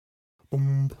Það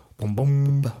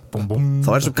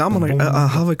væri svo gaman að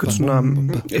hafa eitthvað svona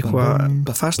eitthvað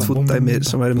fast food dæmi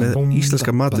sem væri með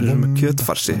íslenska matur sem er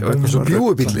kjötfarsi og eitthvað svo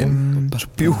bjúgubíllinn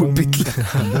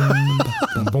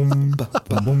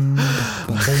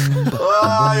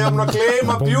ég er að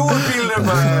gleyma bjúgubílnum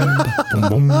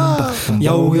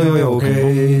já,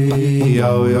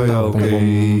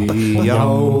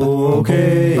 ok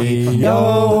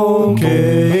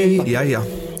já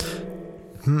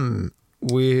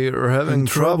We're having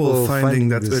trouble finding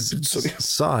that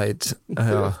site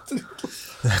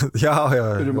Já,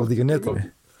 það ekki netinu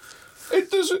Eitt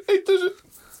þessu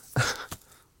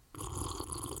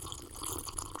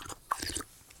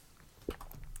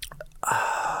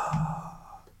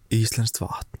Íslenskt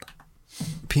vatn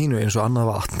Pínu eins og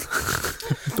annað vatn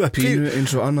Pínu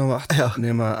eins og annað vatn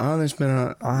nema aðeins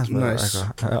meira næs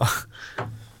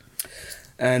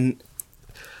En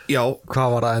já,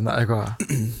 hvað var það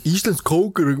eitthvað Íslensk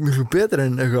kók er miklu betur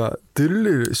en eitthvað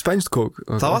dullir spænst kók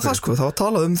það var það sko, það var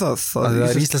talað um það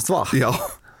er íslenskt vatn já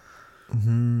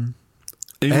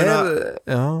ég meina,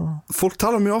 fólk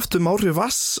tala mjög oft áhrif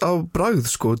vass á bragð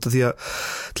sko, því að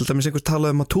til dæmis einhvers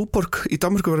talaði að Túborg í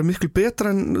Danmörku verið miklu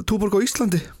betra en Túborg á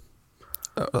Íslandi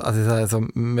af því það er þá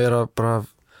meira bara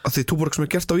af því Túborg sem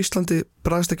er gert á Íslandi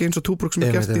bragðst ekki eins og Túborg sem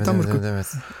er gert í Danmörku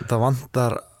það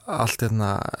vantar allt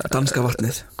danska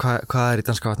vatnið hvað er í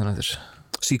danska vatninu eftir?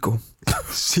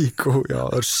 Síkó, já,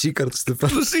 það er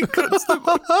sígaretstubbar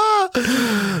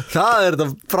það er þetta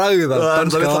bragðið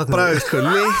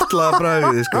litla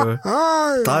bragðið sko.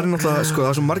 það er náttúrulega sko, það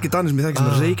er svo margir danir sem ég þekki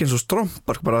sem reykja eins og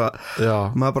strompar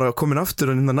maður bara komin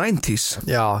aftur in the 90s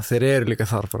já, þeir eru líka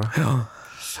þar bara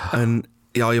en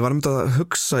já, ég var að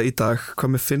hugsa í dag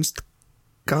hvað mér finnst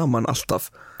gaman alltaf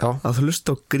að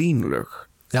hlusta á grínlög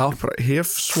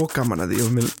hef svo gaman að því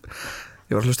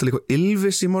ég var að hlusta líka á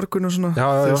Ylvis í morgun og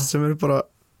svona sem eru bara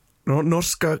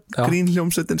norska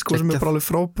grínhljómsveitin sko, sem er bara alveg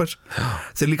frábær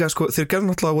þeir líka sko, þeir gerðu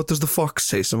náttúrulega What Does the Fox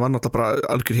Say sem var náttúrulega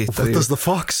bara algjör hitt What Does the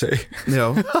Fox Say? Já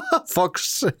Fox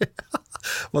Say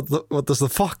What does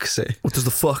the fox say? What does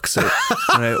the fox say?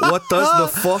 Nei, what does the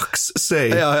fox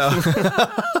say? Já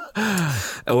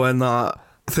og en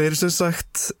þeir sem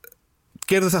sagt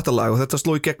gerðu þetta lag og þetta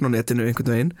sló í gegn á netinu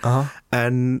einhvern veginn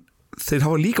en þeir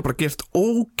hafa líka bara gert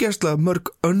ógeðslega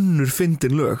mörg önnur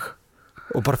fyndin lög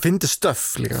og bara fyndi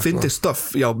stöff líka fyndi stöff,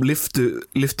 já,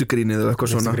 liftugrínið og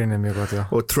eitthvað svona mjög gott,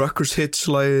 og Truckers Hitch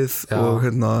lagið og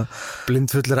hérna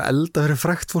blindfullir að elda fyrir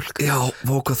frækt fólk já,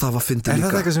 hvað það var fyndið líka er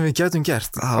þetta eitthvað sem við gætum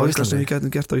gert á Íslandi? Sem við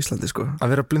gætum gert á Íslandi sko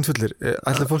að vera blindfullir,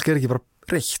 ætla fólk er ekki bara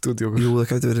reykt út í okkur? Jú,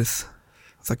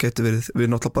 það gæti verið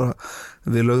við náttúrulega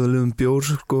bara við lögðum bjór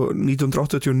sko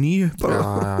 1989 bara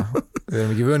við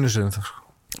erum ekki vönusum þá sko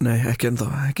nei, ekki ennþá,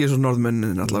 ekki eins og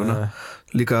norðmennin allavega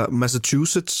líka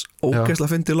Massachusetts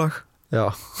ógeðslega fyndið lag já,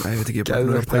 nei, ég veit ekki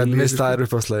það er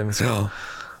uppáðslegið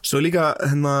svo líka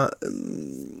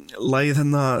lagið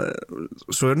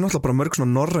svo er náttúrulega bara mörg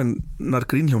svona norrænar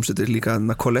grínhljómsveitir líka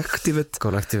Kollektívet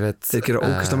þeir gera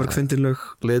ógeðslega mörg fyndið lög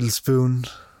Little Spoon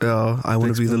I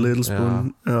Wanna Be the Little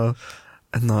Spoon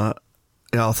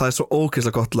já, það er svo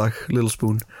ógeðslega gott lag Little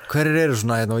Spoon hverjir eru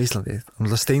svona hérna á Íslandi?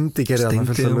 Steindi gerir þarna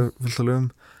fullt af lögum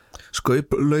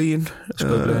Skauplögin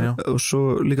og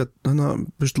svo líka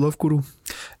Love Guru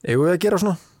eigum við að gera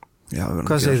svona? Já,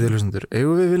 hvað segir þið hlustendur?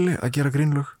 eigum við vilja að gera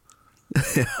grínlög?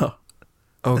 Já,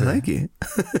 það ekki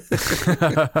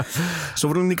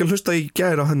svo vorum við líka að hlusta í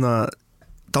gær á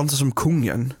Dansa som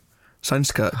kungen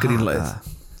sænska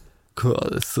grínlagið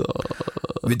hvað er það?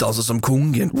 Við dansa som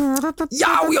kungen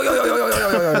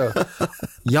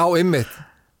já einmitt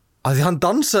að því hann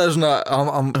dansaði svona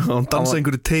hann dansaði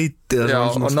einhverju teiti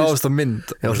og náðist á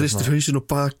mynd já, hristir hausinn og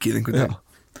bakið einhvern veginn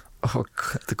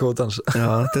þetta er góð dans já,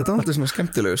 þetta er alltaf svona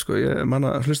skemmtilegu sko. ég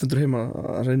manna hlustendur heima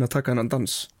að reyna að taka hennan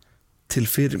dans til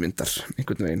fyrirmyndar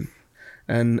einhvern veginn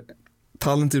en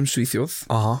talandi Svíþjóð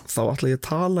þá ætla ég að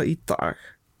tala í dag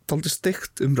talandi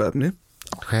steikt umræðefni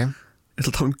ég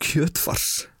ætla að tala kjötfars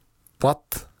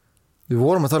what? Við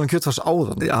vorum að tala kjötfars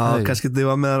áðan já, kannski þið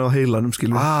var með hann á heilanum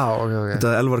okay.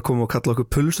 Þetta Elvar kom og kallaði okkur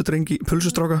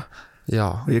pulsustráka já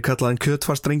og ég kallaði hann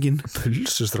kjötfarsdrengin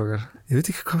pulsustrákar ég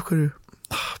veit ekki hvað hverju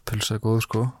pulsa er góð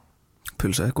sko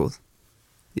pulsa er góð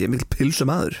ég er mikil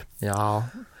pulsamaður já,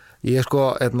 ég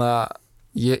sko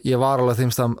ég var alveg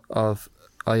þeim stað að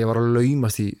ég var að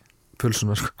laumast í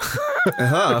pulsuna sko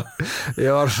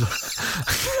ég var svo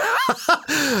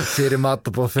fyrir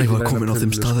matabóð ég var komin á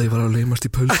þeim stað að ég var að laumast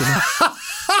í pulsuna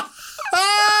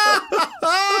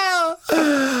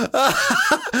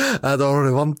þetta var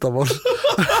orðið vandamál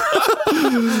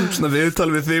svona viðtal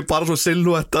við þig bara svo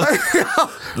silhúetta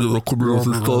þú var komin á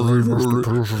þeim stað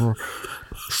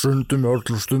stundum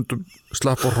stundum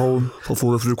slepp á hróum þá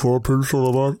fóðu fyrir hvaða pulsa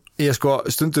það var ég sko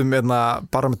stundum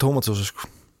bara með tómatsósu sko.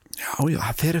 já,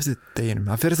 það fer eftir deginum,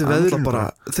 það fer eftir veðrinu bara,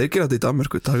 þeir gera þetta í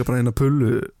Danmörku, taka bara eina pullu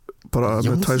bara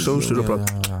með 2 sósur og bara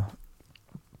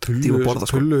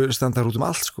pullu standar út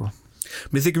allt sko.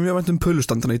 Mér þykir mjög vænt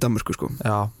pullustandana í Danmörku sko.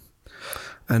 Já,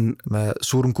 en með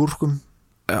súrum gúrkum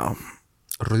já,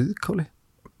 rauðkáli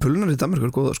pullunar í Danmörku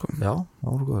eru góða sko. Já,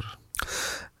 það eru góðar.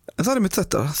 En það með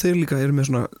þetta, þeir líka eru með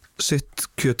svona sitt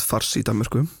kjötfars í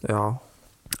Danmörku. Já.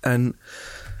 En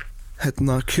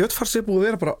kjötfars er búið að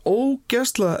vera bara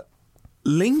ógeðslega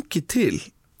lengi til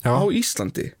á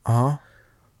Íslandi. Aha.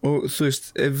 Og þú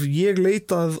veist, ef ég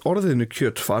leitað orðinu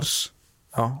kjötfars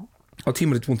á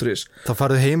tímarit.is þá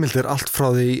farið heimildir allt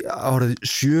frá því árið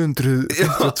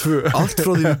 752 allt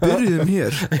frá því við byrjuðum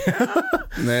hér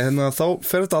Nei, þá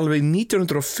fer þetta alveg í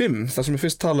 1905 þar sem ég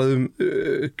fyrst talað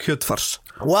kjötfars.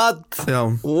 What? Já.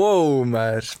 Wow,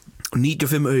 maður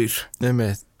 95 aur.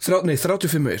 Nei,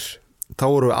 35 aur. Þá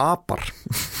vorum við apar.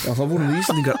 Já, þá vorum við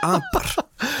Íslendingar apar.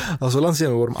 Það var svo langt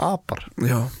síðan við vorum apar.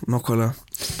 Já, nákvæmlega.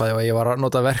 Bæði að ég var að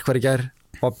nota verkfæri í gær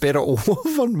og að bera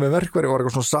ofan með verkfæri og var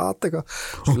eitthvað svona sat eitthvað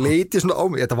svo leiti svona á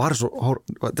mig, ég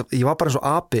var bara eins og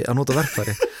api að nota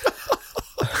verkfæri.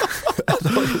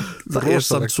 Það er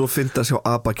samt svo fyndið að sjá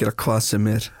apa gera hvað sem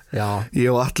er. Já. Ég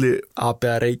og allir api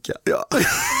að reykja. Já.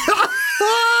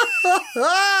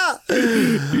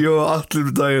 Ég og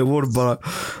allir dagir vorum bara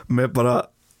með bara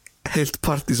heilt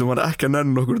partí sem var ekki að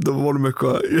nennu okkur, það vorum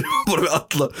eitthvað, ég voru með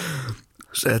alla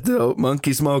settu á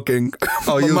Monkey Smoking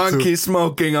á YouTube. Monkey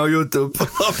Smoking á YouTube. Það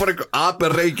var bara eitthvað api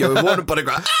að reykja, við vorum bara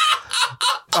eitthvað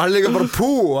það er líka bara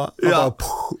púa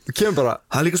kemur bara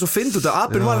það er líka svo fyndið að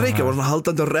apinn var að reykja, var svona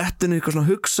haldandi á rettinu eitthvað svona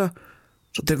að hugsa,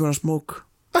 svo tekur hann smók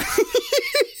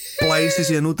blæsi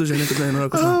síðan út úr sig eitthvað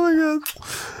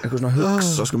svona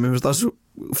hugsa sko, mér finnst það svo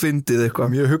fyndið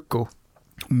eitthvað mjög huggó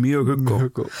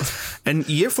en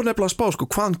ég fór nefnilega að spá sko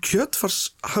hvaðan kjötfars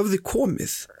hafði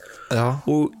komið. Já.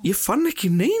 Og ég fann ekki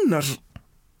neinar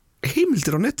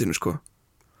heimildir á netinu sko.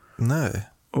 Nei.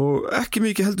 Og ekki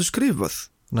mikið heldur skrifað.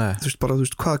 Nei. Þú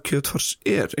veist hvað kjötfars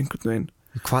er einhvern veginn.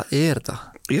 Hvað er það?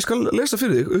 Ég skal lesa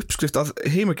fyrir þig uppskrift af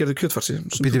heimagerðu kjötfarsi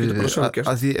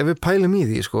að því ef við pælum í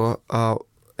því sko að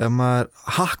ef maður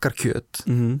hakkar kjöt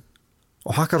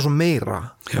og hakkar svo meira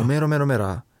og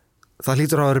meira það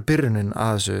hlýtur að vera byrjunin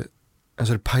að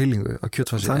þessari pælingu af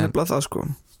kjötfarsi. Það er nefnilega það sko.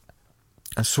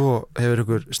 En svo hefur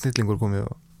ykkur snillingur komið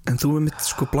En þú mitt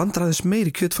sko blandar aðeins meiri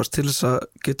kjötfars til þess að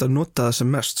geta notað það sem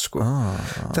mest sko.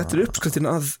 Þetta er uppskriftin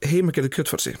að heimagerðu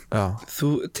kjötfarsi. Já. Þú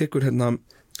tekur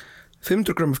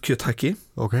 500 gram af kjöthakki,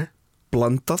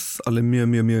 blandað alveg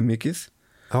mjög mikið.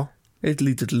 Já. 1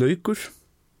 lítill laukur,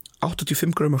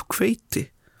 85 gram af hveiti,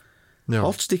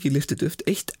 hálft stykki lyftiduft,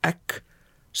 1 egg,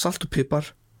 salt og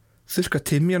pipar, þurrka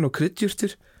timjan og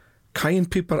kryddjurtir,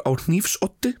 kæinpipar á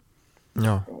hnífsoddi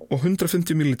og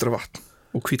 150 ml vatn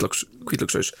og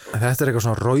hvítlaukssaus. Þetta er eitthvað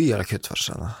svona royal kjötfars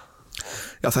eða?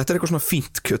 Já, þetta er eitthvað svona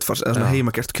fínt kjötfars eða svona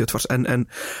heimagert kjötfars en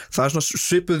það er svona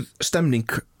svipuð stemning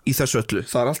í þessu öllu.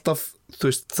 Það er alltaf,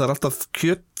 það er alltaf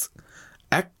kjöt,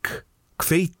 egg,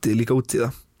 hveiti líka út í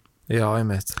það. Já,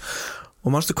 einmitt.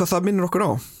 Og manstu hvað það minnir okkur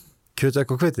á? Kjöt,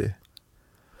 egg og hveiti?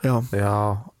 Já. Já,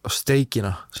 og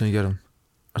steikina sem við gerum.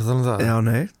 Er það það? Já,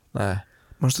 nei.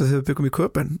 Manstu þegar við byggum í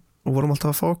Köpen og vorum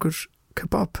alltaf að fá okkur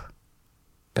kebab?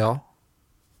 Já.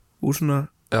 Úr svona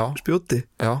spjóti.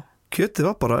 Já. Kjötið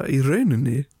var bara í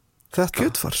rauninni þetta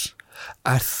kjötfars.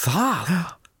 Er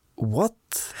það?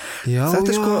 What? Já,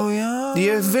 þetta er sko,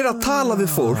 ég hef verið að tala við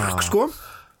fólk sko.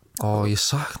 Ég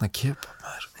sakna kebab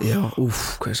maður. Já,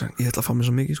 hvað ég sagði, ég ætla að fá mér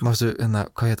svo mikið sko. Mástu,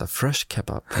 hvað heit það? Fresh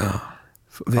kebab? Já.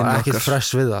 Það var ekki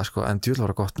fresh við það sko, en djúl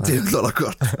var það gott. Djúl var það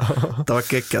gott. Það var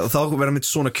geggjað og þá verða mitt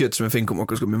svona kjöt sem við fengum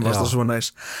okkur sko, mér varst það svo næs.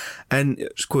 En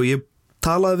sko, ég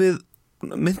talaði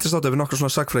myndist á þetta við nokkra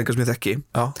svona sagfræðingar sem ég þekki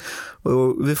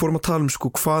og við fórum að tala sko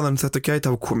hvaðan þetta gæti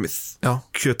hafa komið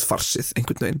kjötfarsið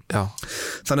einhvern veginn.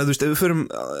 Þannig að þú veist, ef við förum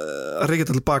að reykja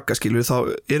þetta tilbaka skilur þá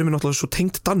erum við náttúrulega svo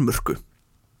tengt Danmörku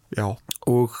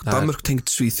og Danmörk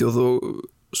tengt Svíþjóð og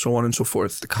so on and so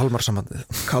forth. Kalmarsambandið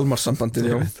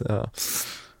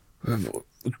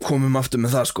komum aftur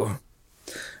með það sko.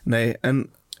 Nei, en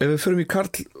ef við förum í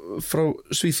Karl frá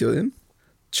Svíþjóði,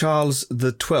 Charles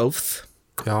the 12th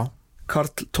Karl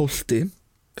XII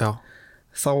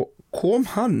þá kom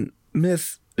hann með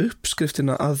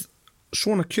uppskriftina að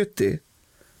svona kjöti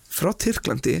frá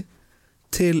Tyrklandi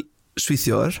til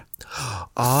Svíþjóðar.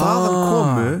 Þaðan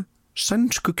komu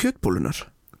sænsku kjötbólunar.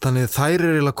 Þannig þær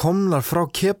eru eiginlega komnar frá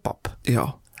kebab.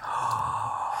 Já.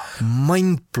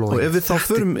 Mindblowing. Og ef við þá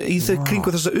förum í þeir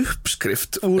kringu þessa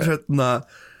uppskrift úr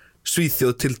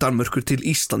Svíþjóð til Danmörkur til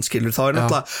Ísland skilur, það er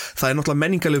náttúrulega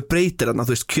menningarlegu breytir þú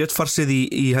veist, kjötfarsið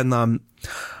í hennar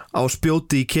á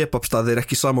spjóti í kebabstað er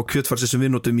ekki sama kjötfarsið sem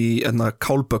við notum í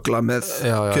kálbögla með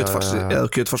kjötfarsi eða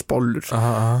kjötfarsbollur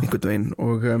einhvern veginn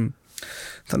og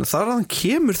þannig að þaðan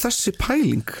kemur þessi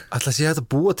pæling. Ætla að sé þetta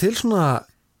búa til svona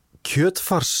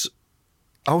kjötfars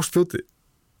á spjóti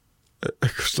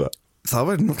eitthvað svona. Það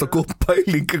væri náttúrulega góð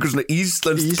pæling, eitthvað svona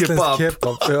íslensk kebab.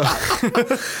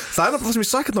 Það er náttúrulega það sem ég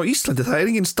sakna á Íslandi, það er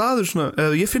engin staður svona,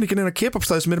 ég finn ekki neina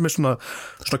kebabstaði sem er með svona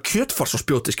kjötfars á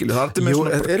spjóti skilju. Jú,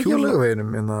 er ekki á Laugaveginum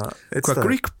hvað,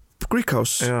 Greek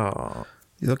House? Já,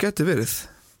 það geti verið.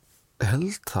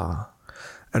 Held það.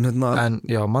 En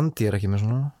já, Mandi er ekki með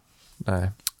svona.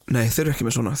 Nei, þeir eru ekki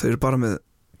með svona, þeir eru bara með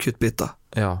kjötbita.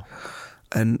 Já.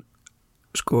 En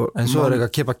sko svo er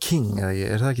eitthvað Kebab King, eða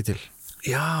er það ekki til?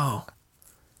 Já,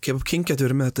 Kebab King getur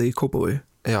verið með þetta í Kópavogi.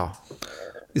 Já.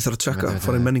 Ég þarf að tjekka,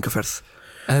 fara í menningaferð.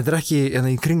 En þetta er ekki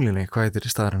í Kringlunni, hvað heitir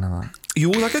staðurinn eða? Jú,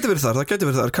 það getur verið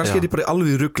þar, kannski er ég bara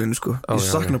alveg í ruglinu sko. Ég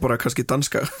sakna bara kannski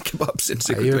danska kebabsins.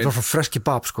 Ég vil bara fá fresh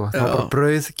kebab sko, það var bara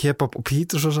brauð, kebab og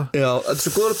pítur svo. Já, þetta er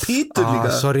svo góður pítur líka.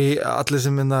 Sorry, allir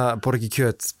sem borða ekki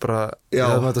kjöt, bara, ég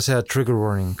hefði maður að segja trigger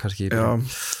warning kannski. Já.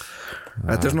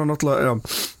 Þetta er svona náttúrulega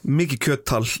mikið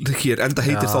kjöttal hér, enda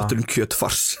heitir þátturinn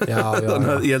kjötfars.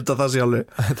 Þannig að ég held að það sé alveg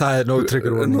það er no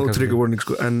trigger warning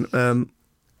sko. En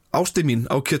ástið mín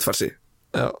á kjötfarsi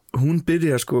hún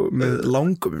byrjar sko með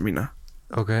langömmu mína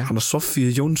hana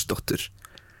Sofíu Jónsdóttur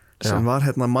sem var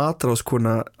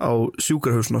matráðskona á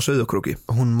sjúkrahúsinu á Sauðárkróki.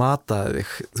 Hún mataði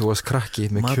þig, þú varst krakki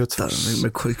með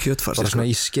kjötfars bara svona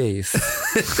í skeið.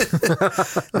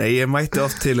 Nei, ég mætti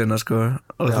oft til hennar sko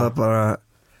og það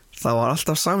var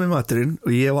alltaf sami maturinn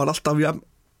og ég var alltaf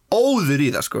óður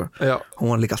í það sko.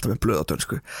 Hún var líka alltaf með blöðatörn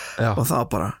sko. Og það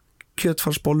var bara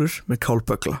kjötfarsbollur með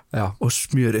kálbögla og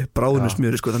smjöri, bráðinu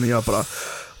smjöri sko, þannig ég var bara,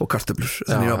 og kartöflur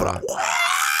þannig ég var bara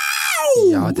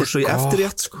wow! Og svo í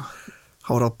eftirrétt sko þá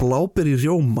var það bláberi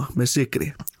rjóma með sykri.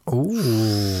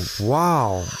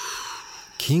 Wow,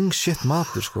 king shit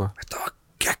matur sko. Þetta var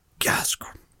geggjað sko.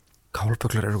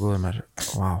 Kálböglar eru góður með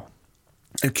wow.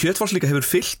 En kjötfars líka hefur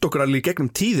fyllt okkur alveg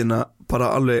gegnum tíðina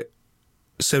bara alveg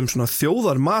sem svona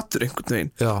þjóðar matur einhvern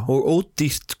veginn og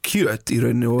ódýrt kjöt í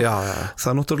rauninni og það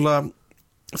er náttúrulega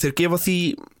þeir gefa því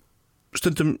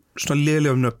stundum svona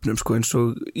lélegum nöfnum sko, eins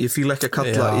og ég fíla ekki að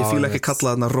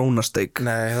kalla þarna rónasteik.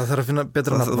 Nei, það þarf að finna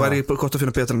betra nafn. Það væri gott að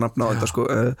finna betra nafn á þetta sko.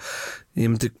 Ég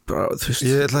myndi bara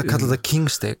ég ætla að kalla þetta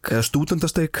kingsteik eða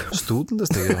stúdendasteik,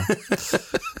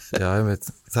 já, ég veit,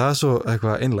 það er svo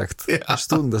eitthvað innlegt.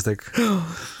 Stúdendasteik,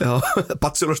 já,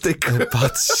 bachelorsteik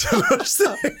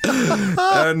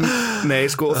en nei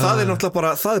sko, það er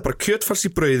náttúrulega bara kjötfars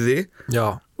í brauði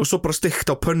og svo bara steikt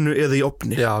á pönnu eða í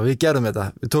ofni. Já, við gerum þetta,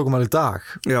 við tókum alveg dag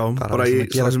bara í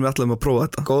það sem við ætlum að prófa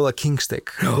þetta. Góða kingsteik,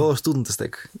 góða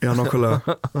stúdendasteik. Já,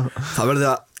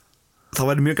 nákvæmlega. Það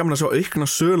verði mjög gaman að sjá aukna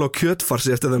sölu á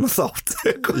kjötfarsi eftir þennan þátt.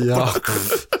 Já.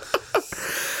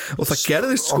 Og það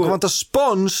gerðist sko. Og hvað vantar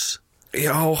spons?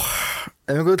 Já.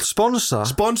 Ef einhver vil sponsa.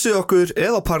 Sponsið okkur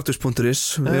eða partus.is.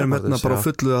 Við erum hérna bara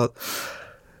fullu að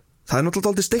það er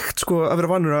náttúrulega aldrei steikt sko að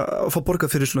vera vanur að fá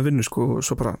borgað fyrir svona vinnu sko og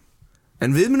svo bara.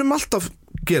 En við munum alltaf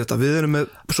gera þetta. Við erum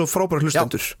með svo frábæra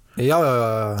hlustendur. Já.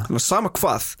 Þannig að sama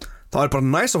hvað. Það er bara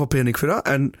næs að fá pening fyrir það,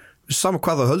 en sama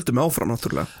hvað það höldum áfram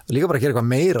náttúrulega. Líka bara að gera eitthvað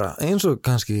meira, eins og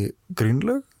kannski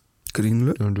grínlög.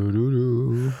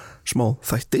 Smá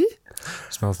þætti.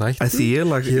 Því ég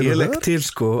legg til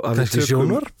sko að kannski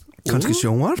sjónvar. Kannski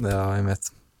sjónvar. Já, ég veit.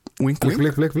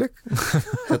 Blik.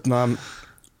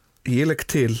 Ég legg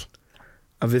til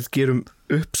að við gerum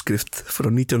uppskrift frá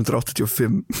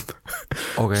 1985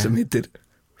 sem heitir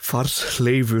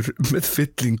farsleifur með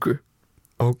fyllingu.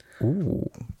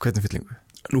 Hvernig fyllingu?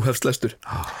 Nú hefst lestur.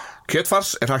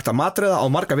 Kjötfars er hægt að matreiða á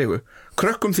marga vegu.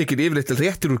 Krökkum þykir yfirleitt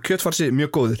réttir úr kjötfarsi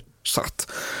mjög góðir. Satt.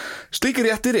 Slíkir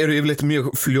réttir eru yfirleitt mjög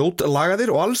fljót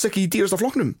lagaðir og alls ekki í dýrasta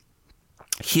flokknum.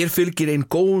 Hér fylgir ein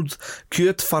góð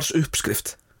kjötfars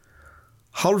uppskrift.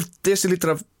 0,5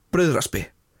 desilítra brauðraspi,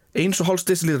 1,5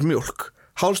 desilítra mjólk,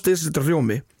 0,5 desilítra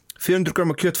rjómi, 400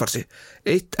 grömm af kjötfarsi,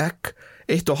 1 egg,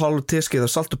 1,5 teskeið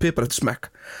af salt og pipar eftir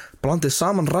smekk. Blandið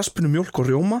saman raspinu, mjólk og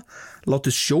rjóma,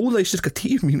 látið sjóða í cirka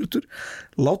 10 mínútur,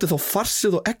 látið þá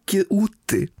farsið og eggið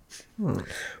úti.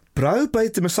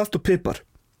 Bragðbætið með salt og pipar.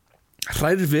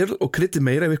 Hrærið vel og kryddið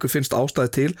meira ef ykkur finnst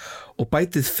ástæði til og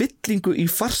bætið fyllingu í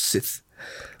farsið.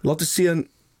 Látið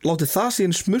það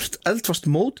síðan smurt eldfast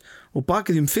mót og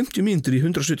bakið því 50 mínútur í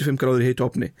 175 gráður í heitu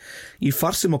ofni. Í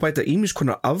farsið má bæta ýmiss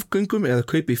konar afgöngum eða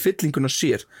kaupa í fyllinguna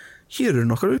sér. Hér eru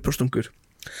nokkrar uppástungur.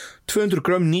 200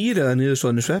 grömm nýr eða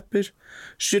niðursoðinni sveppir,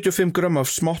 75 grömm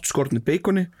af smátt skornu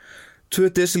beikoni, 2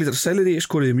 dl selleri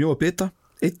skorið í mjóa bita,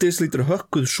 1 dl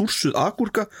hökkuð súrsuð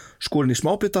agúrka skorin í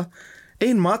smábita,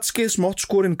 1 matskeið smátt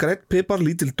skorin grænn pipar,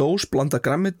 lítil dós blanda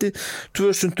grammeti,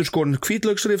 2 sundur skorin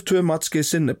hvítlauksrif, 2 matskeið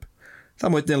sinnep. Það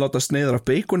má einnig að láta sneiðar af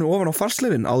beikoni ofan á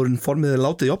farsleifin áður en formið er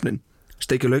látið í ofnin.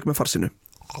 Steikja lauk með farsinu.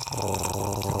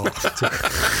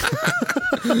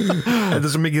 Þetta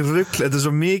er svo mikið rugl, þetta er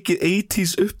svo mikið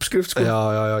 80s uppskrift sko. Já,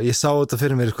 ég sá þetta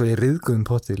fyrir mér sko, ég riðguðum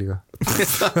potti líka.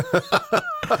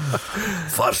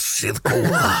 Farsið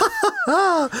góða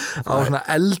á svona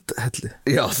eldhelli.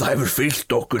 Já, það hefur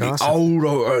fyllt okkur í ár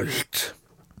og öld.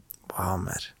 Vá,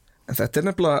 mér. En þetta er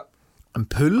nefnilega, en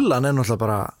pullan er náttúrulega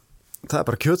bara, það er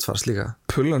bara kjötfars líka.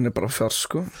 Pullan er bara fars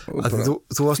sko.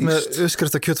 Þú varst með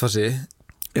uppskrift af kjötfarsi.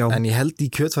 Já. En ég held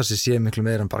í kjötfarsi sé miklu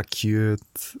meira en bara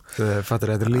kjöt.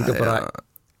 Fattur, þetta er líka bara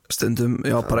stundum,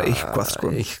 já, bara eitthvað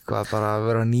sko. Eitthvað, bara að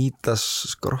vera að nýta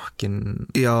skrokkin.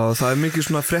 Já, það er mikið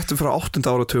svona fréttum frá 8.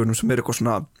 áratugunum sem er eitthvað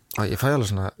svona ég fæ alveg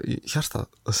svona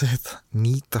hjartað að segja þetta,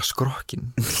 nýta skrokkin.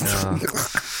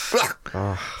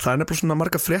 Það er nefnilega svona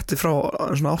marga fréttir frá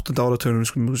svona 8. áratugunum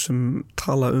sem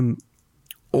tala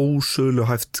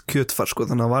ósöluhæft kjötfar sko,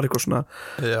 þannig að það var eitthvað svona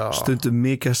stundum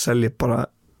mikið að selja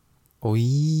bara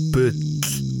bull.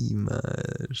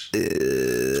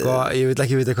 Sko, ég vil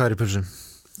ekki vita hvað er í pulsum.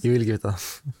 Ég vil ekki vita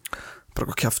bara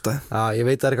hvað kjaftaði. Já, ég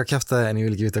veit að það er eitthvað kjaftaði en ég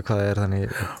vil ekki vita hvað það er, þannig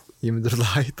ég myndi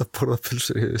alltaf hætta að borða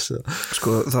pulsur í þessu. Sko,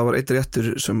 það var eitt réttur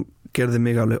sem gerði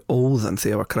mig alveg óðan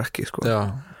þegar ég var krakki sko. Já.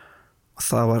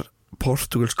 Það var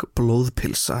portugalsk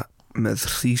blóðpilsa með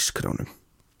hrísgrjónum.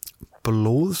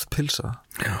 Blóðpilsa?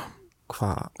 Já.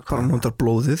 Hvað? Bara notar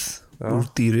blóðið úr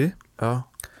dýri. Já.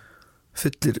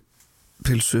 Fyllir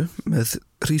pilsu með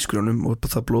hrísgrjónum og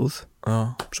það blóð.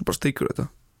 Já. Svo bara steikur þetta.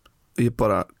 Ég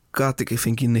bara gat ekki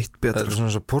fengið neitt betra. Það er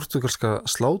svona svo portugalska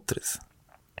slátrið.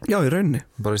 Já, í rauninni.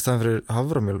 Bara í staðin fyrir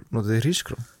haframjöl notaði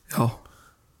hrísgrjón. Já.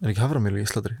 Er ekki haframjöl í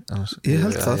slátri? Ég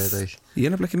held það. Ég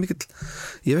er nefnilega ekki mikill.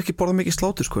 Ég hef ekki borðað mikið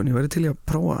slátur sko, en ég væri til að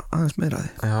prófa aðeins meira að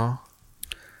því. Já.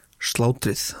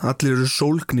 Slátrið. Allir eru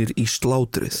sólgnir í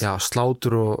slátrið. Já,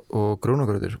 slátur og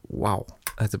grjónagrautur. Vá.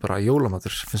 Þetta er bara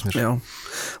jólamatur, finnst mér. Já,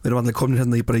 við erum allir komin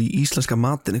hérna bara í íslenska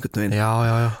matin einhvern veginn. Já.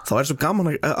 Það væri svo gaman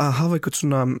að hafa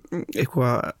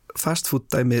eitthvað fast food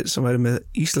dæmi sem væri með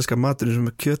íslenska matur sem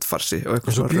er kjötfarsi og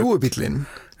eitthvað svo bjúubíllinn.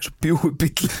 Svo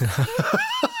bjúubíllinn.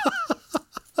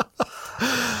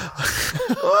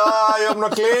 Ég hef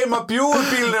að gleyma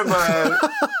bjúubílnum.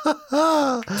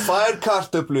 2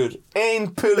 kartöflur,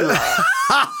 1 pulla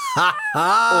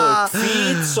og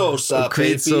hvítsósa.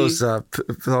 Hvítsósa,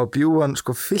 þá bjúan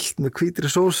sko fyllt með hvítri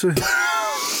sósu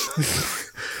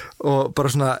og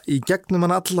bara svona í gegnum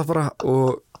hann alla bara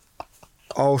og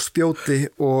á spjóti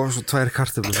og svo 2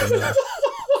 kartöflur.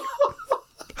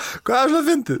 Hvað er svona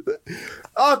fyndið?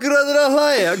 Akkurat er að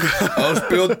hlæja. Á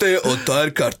spjóti og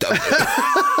 2 kartöflur.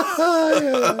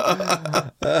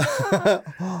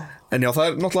 En já, það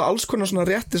er náttúrulega alls konar svona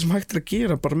rétti sem hægt er að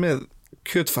gera bara með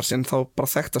kjötfars, en þá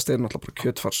bara þekktast er náttúrulega bara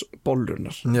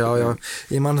kjötfarsbollurnar. Já,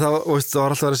 ég man það, og það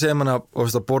var alltaf að segja manna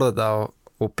að borða þetta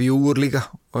og bjúur líka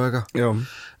og eitthvað. Já.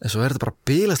 En svo er þetta bara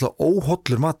bílaslega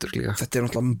óhollur matur líka. Þetta er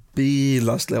náttúrulega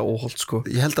bílaslega óhollt sko.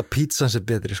 Ég held að pítsan sé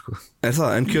betri sko. Er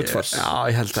það, en kjötfars? Já,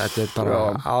 ég held að þetta er bara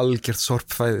algjört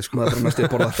sorpfæði sko. Það er bara mest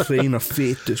að borða hreina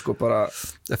fitu sko, bara.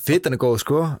 Fitan er góð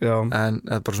sko. Já. En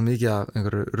það er bara svo mikið af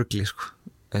einhverju rugli sko,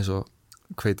 eins og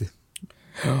hveiti.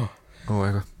 Já. Og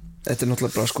eitthvað. Þetta er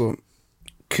náttúrulega bara sko,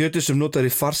 kjötið sem notað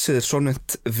í farsið er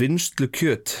svonefnt vinnslu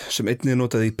kjöt sem einnig er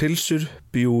notað í pilsur,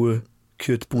 bjúu,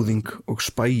 kjötbúðing og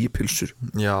spægipilsur.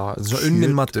 Já, þetta er svona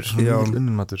unnin matur.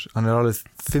 Unnin matur. Hann er alveg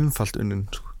 5-falt unnin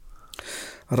sko.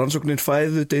 Rannsóknir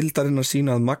fæðu deildarinnar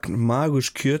sýna að magn magurs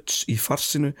kjöts í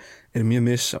farsinu er mjög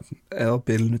misjafn, eða á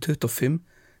bilinu 25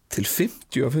 til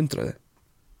 50 af 100.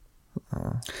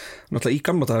 Náttúrulega í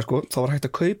gamla daga sko, þá var hægt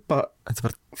að kaupa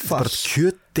bara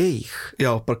kjötdeig.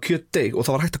 Já, bara kjötdeig, og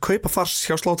þá var hægt að kaupa fars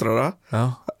hjá slátrara.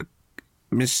 Já.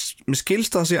 Mér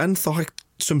skilst það að sé ennþá hægt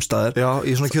sumstaðar. Já,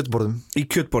 í svona kjötborðum. Í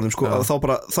kjötborðum sko,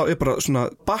 þá er bara svona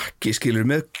bakki skilur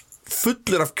með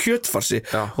fullur af kjötfarsi.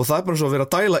 Já. Og það er bara svo að vera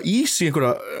að dæla ís í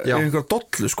einhverja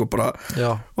dollu sko bara.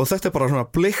 Já. Og þetta er bara svona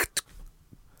bleikt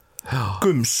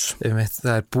gums.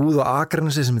 Það er búð á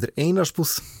Akranesi sem heitir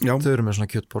Einarsbúð. Já. Þau eru með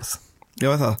svona kjötborð. Já,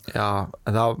 það. Já,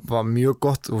 en það var mjög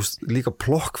gott, líka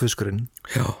plokkfiskurinn.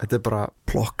 Já. Þetta er bara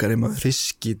plokkari maður.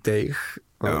 Fiskideig.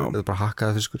 Þetta er bara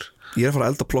hakkaði fiskur. Ég er að fara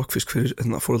að elda plokkfisk fyrir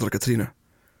foreldra Katrínu.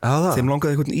 Það? Þeim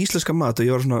langaði einhvern íslenska mat og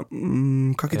ég var svona,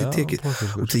 hvað get ég tekið?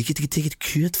 Og ég get ekki tekið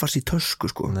kjötfars í tösku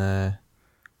sko. Nei.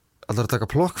 Allar að taka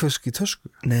plokkfisk í tösku?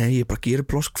 Nei, ég bara gerir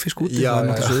plokkfisk úti. Já,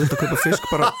 það er svo auðvitað að kaupa fisk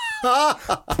bara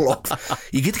plokk.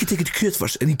 Ég get ekki tekið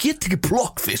kjötfars en ég get ekki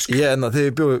plokkfisk. Þegar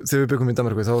við byggum í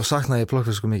Danmörku þá saknaði ég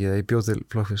plokkfisku mikið, ég bjóð til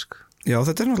plokkfisk. Já,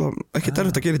 þetta náttúrulega ekki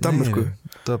erfitt að gera í Danmörku.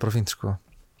 Það var bara fínt sko.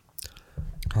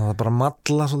 Það var bara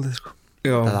malla svolítið sko.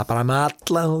 Já. Það var bara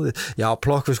malla svolítið. Já,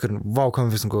 plokkfiskurinn, vá hvað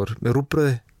mér finnst hann góður. Með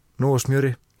rúgbrauði, nóg og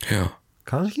smjöri. Já.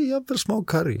 Kannski jafnvel smá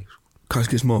karrí.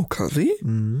 Kannski smá karrí?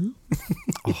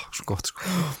 Svo gott sko.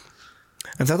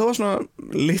 En þetta var svona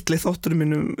litli þátturinn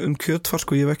minn um kjötfars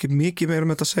sko, ég hef ekki mikið meira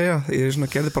þetta að segja. Ég svona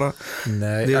gerði bara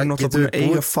við erum náttúrulega búin að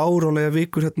eiga fárálega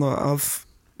vikur hérna af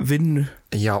vinnu.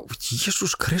 Já,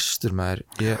 Jesús Kristur maður.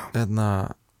 Ég er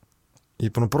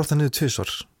búin að brotta niður 2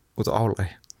 svar út á álæg.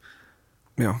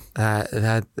 Já.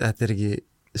 Þetta er ekki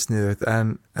sniðugt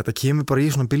en þetta kemur bara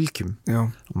í svona bylgjum. Já.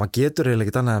 Og maður getur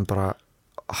eiginlega ekki annað en bara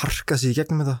harka sig í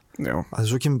gegnum þetta. Já. Að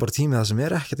svo kemur bara tímið það sem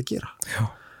er ekkert að gera. Já.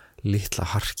 Litla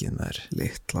harkið maður.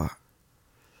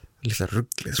 Litla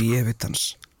rugglið sko. Bjevitans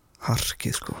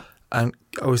harkið sko. En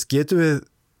getum við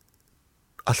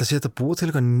alltaf að setja búa til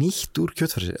eitthvað nýtt úr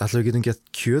kjötfarsi? Alltaf við getum gett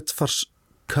kjötfars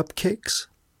cupcakes?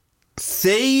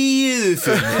 Þegiðu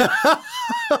fyrir mig.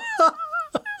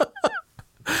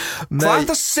 Hvað er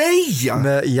það að segja?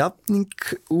 Með jafning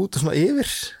út og svona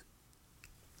yfir.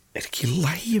 Er ekki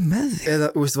lægi með þig? Eða,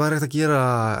 var ekkert að gera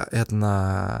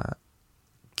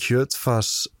kjötfars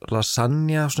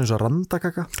lasagna, svona eins og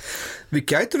randakaka? Við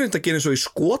gætum reynda að gera eins og í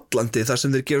Skotlandi þar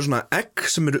sem þeir gera svona egg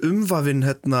sem eru umvafin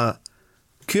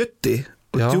kjöti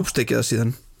og djúpstekið það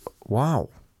síðan. Vá.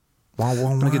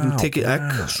 Við getum tekið egg,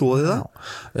 soðið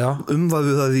það,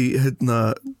 umvafið það í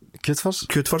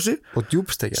kjötfarsi og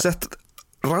djúpstekið. Sett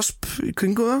rasp í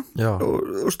kringu það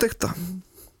og stekta.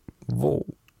 Vó.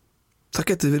 Það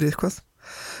getur verið eitthvað.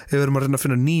 Ef við erum að reyna að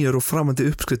finna nýjar og framandi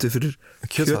uppskriftir fyrir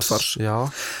kjötfars. Já.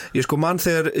 Ég sko mann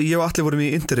þegar ég og Atli vorum í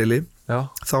Interraili,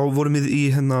 þá vorum við í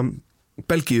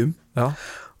Belgíum. Já.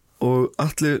 Og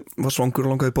Atli var svangur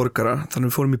og langaði borgara, þannig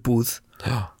við fórum í búð.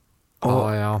 Já. Og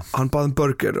hann baði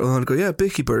burger og hann var yeah,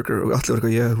 Bicky burger og Atli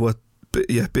var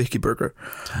yeah, Bicky burger.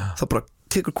 Það bara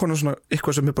tekur konar svona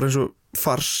eitthvað sem er bara eins og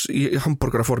fars í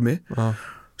hamburgeraformi,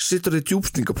 situr í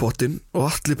djúpstingapottin og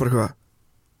Atli bara eitthvað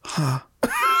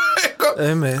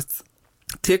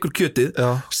tekur kjötið,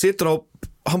 situr á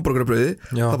hamburgerabrauði,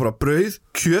 það bara brauð,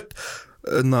 kjöt,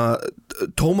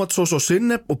 tómatsós og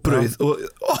sinnep og brauð og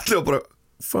allir bara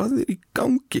hvað er í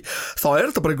gangi? Þá er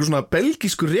þetta bara einhver svona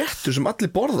belgísku réttur sem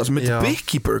allir borða sem heitir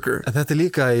Bicky burger. En þetta er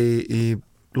líka í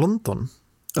London.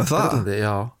 Það?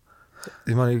 Já.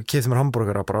 Ég keypti mér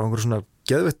hamburgera bara á einhver svona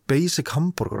geðveitt basic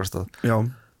hamburgerastað. Já.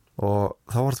 Og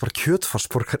þá var þetta bara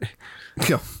kjötfarsborgari.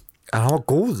 Já. En hann var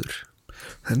góður.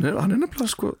 Hann er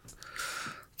nefnilega sko,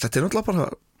 þetta er náttúrulega bara,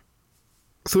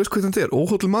 þú veist hvað þetta er,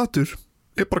 óholl matur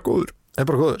er bara góður.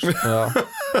 Já,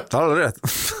 það er alveg rétt.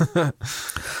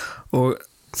 Og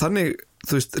þannig,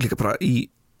 þú veist, líka bara í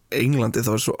Englandi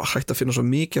þá er svo hægt að finna svo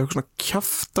mikið af svona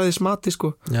kjaftaðis mati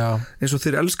sko. Já. Eins og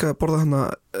þeir elska að borða hana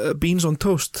beans on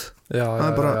toast. Það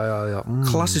er bara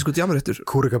klassísku djamuréttur.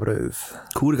 Kúrikabrauðið.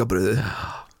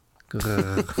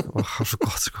 Svo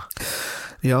gott sko.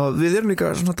 Já, við erum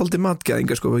líka svona dálítið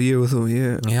matgæðingar sko, ég og þú.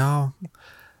 Já,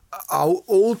 á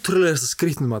ótrúlega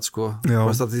skrýtnum mat sko.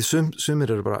 Því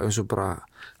sumir eru bara eins og bara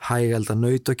hægelda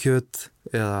nautakjöt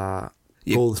eða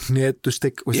góð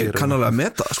netustikk. Ég kann alveg að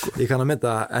meta það sko. Ég kann að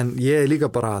meta, en ég er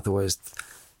líka bara, þú veist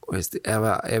ef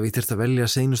ég þyrfti að velja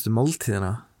seinustu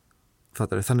máltíðina,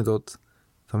 þannig dót,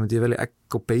 þá myndi ég velja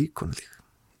egg og bacon líka.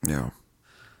 Já.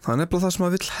 Það er nefnilega það sem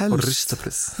maður vill helst. Og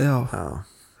ristabrauð. Já.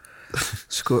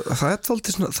 Sko, það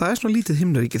er svona lítið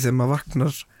himnaríki þegar maður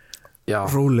vaknar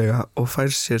rólega og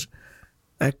fær sér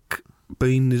egg,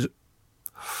 baunir,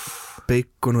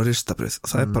 bacon og ristabrauð.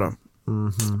 Það er bara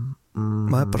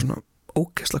maður er bara svona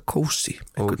ógeðslega kósí.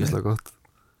 Ógeðslega gott.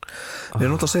 Við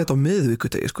erum náttúrulega að segja þetta á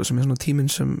miðvikudegi sko, sem er svona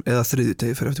tíminn sem, eða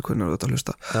þriðjudegi fyrir eftir hvernig þetta að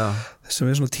hlusta. Sem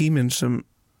er svona tíminn sem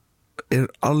er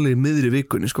allir miðri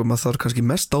vikunni sko, maður þarf kannski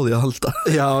mest á því að halda.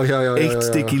 Já. Eitt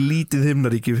stykki lítið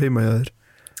himnaríki heima hjá þér.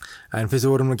 En fyrst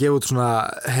við vorum að gefa út svona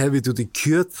heavy duty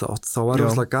kjöt þá var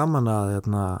það gaman að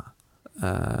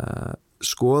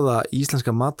skoða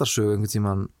íslenska matarsögu einhvern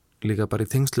tímann líka bara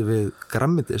í tengslu við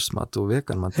grænmetismat og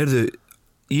veganmat. Heyrðu,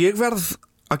 ég verð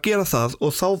að gera það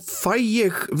og þá fæ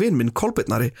ég vin minn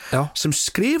Kolbeinnari sem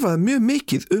skrifaði mjög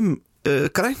mikið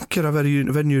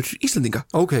grænkjöravenjur Íslendinga.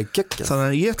 Ok, geggjað. Þannig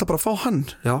að ég ætla bara að fá hann,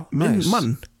 minn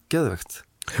mann. Geðvegt.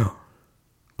 Já.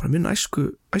 Bara minn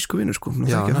æsku vinur sko. Það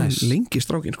er ekki hann lengi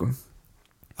strákin sko.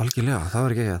 Algjörlega, það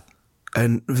var geggjað.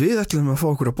 En við ætlum að fá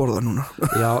okkur að borða núna.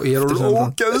 Já, ég er alveg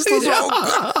ógeðslega svo.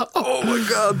 Oh my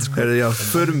god. Herri, já,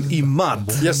 förum í mat.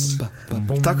 Yes.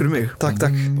 Takk fyrir mig. Takk.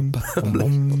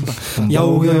 Já,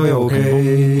 ok.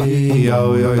 Já,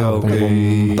 ok.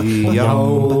 Já,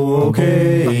 ok.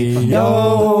 Já,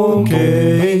 ok.